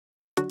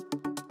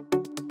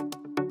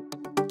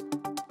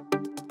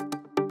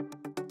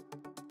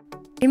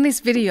In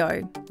this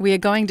video, we are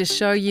going to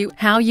show you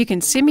how you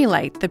can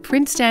simulate the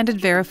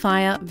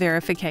PrintStandardVerifier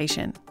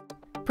verification.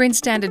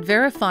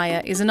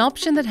 PrintStandardVerifier is an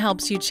option that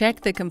helps you check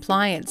the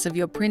compliance of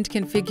your print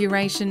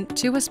configuration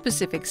to a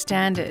specific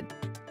standard.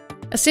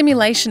 A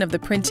simulation of the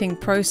printing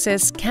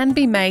process can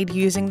be made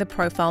using the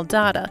profile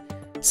data,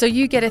 so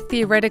you get a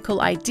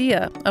theoretical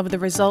idea of the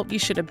result you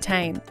should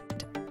obtain.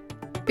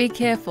 Be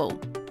careful,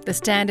 the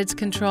standards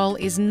control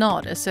is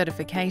not a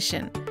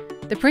certification.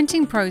 The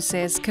printing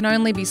process can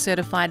only be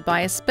certified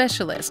by a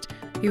specialist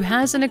who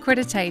has an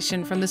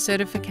accreditation from the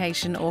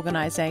certification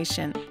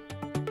organisation.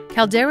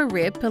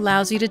 CalderaRIP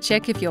allows you to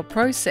check if your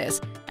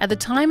process at the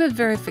time of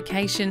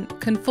verification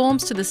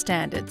conforms to the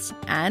standards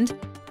and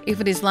if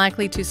it is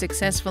likely to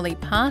successfully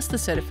pass the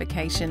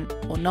certification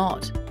or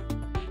not.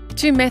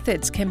 Two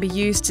methods can be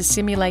used to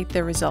simulate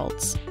the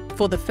results.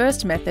 For the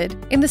first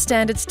method, in the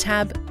Standards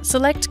tab,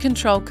 select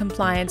Control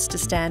Compliance to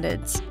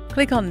Standards.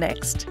 Click on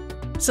Next.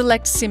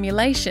 Select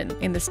Simulation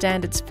in the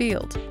Standards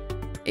field.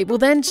 It will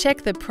then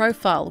check the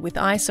profile with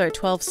ISO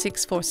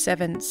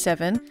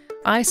 12647-7,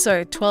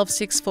 ISO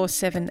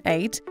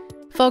 12647-8,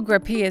 FOGRA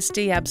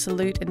PSD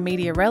Absolute and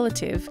Media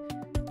Relative,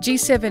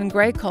 G7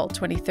 Greycolt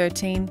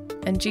 2013,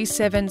 and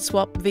G7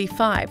 Swap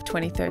V5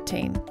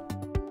 2013.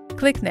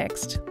 Click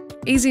Next.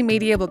 Easy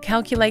Media will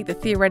calculate the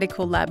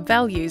theoretical lab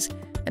values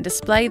and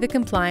display the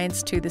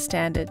compliance to the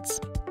standards.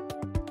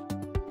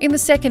 In the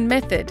second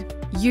method,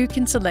 you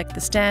can select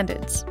the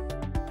standards.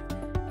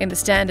 In the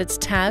Standards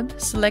tab,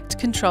 select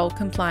Control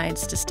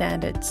Compliance to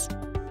Standards.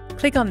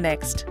 Click on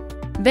Next.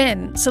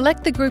 Then,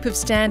 select the group of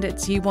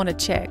standards you want to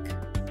check,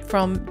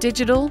 from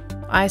Digital,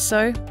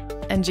 ISO,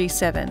 and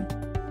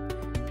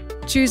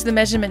G7. Choose the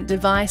measurement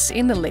device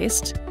in the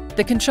list,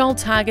 the control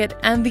target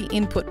and the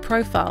input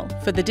profile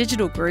for the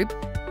digital group,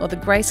 or the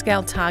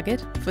grayscale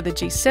target for the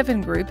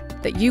G7 group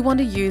that you want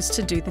to use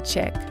to do the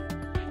check.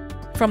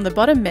 From the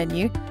bottom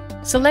menu,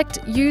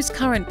 select Use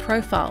Current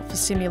Profile for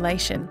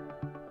simulation.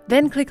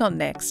 Then click on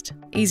Next.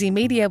 Easy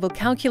Media will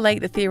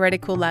calculate the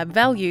theoretical lab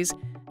values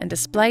and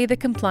display the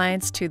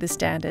compliance to the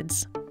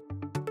standards.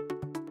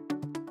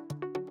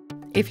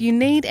 If you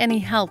need any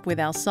help with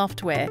our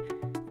software,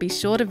 be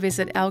sure to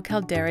visit our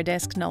Caldera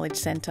Desk Knowledge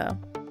Centre.